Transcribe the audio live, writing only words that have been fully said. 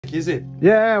heck is it?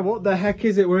 Yeah, what the heck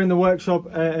is it? We're in the workshop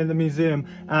in the museum,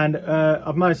 and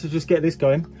I've managed to just get this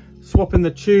going, swapping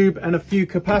the tube and a few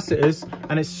capacitors,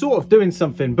 and it's sort of doing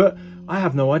something, but I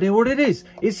have no idea what it is.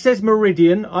 It says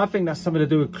Meridian. I think that's something to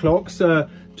do with clocks.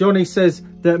 Johnny says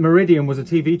that Meridian was a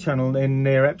TV channel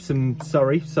near Epsom,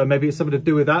 Surrey, so maybe it's something to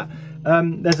do with that.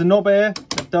 There's a knob here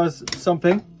that does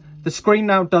something. The screen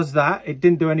now does that. It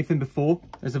didn't do anything before.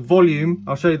 There's a volume.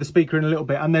 I'll show you the speaker in a little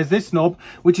bit. And there's this knob,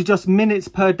 which is just minutes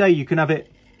per day. You can have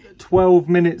it 12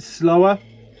 minutes slower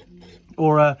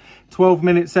or 12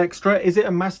 minutes extra. Is it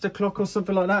a master clock or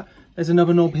something like that? There's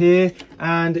another knob here.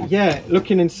 And yeah,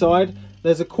 looking inside,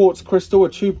 there's a quartz crystal, a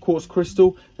tube quartz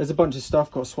crystal. There's a bunch of stuff.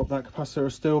 Got to swap that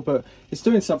capacitor still, but it's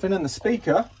doing something. And the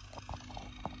speaker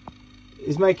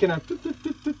is making a...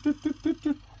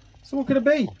 So what could it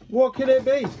be? What could it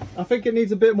be? I think it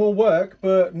needs a bit more work,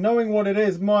 but knowing what it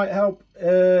is might help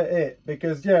it,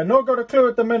 because yeah, not got a clue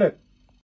at the minute.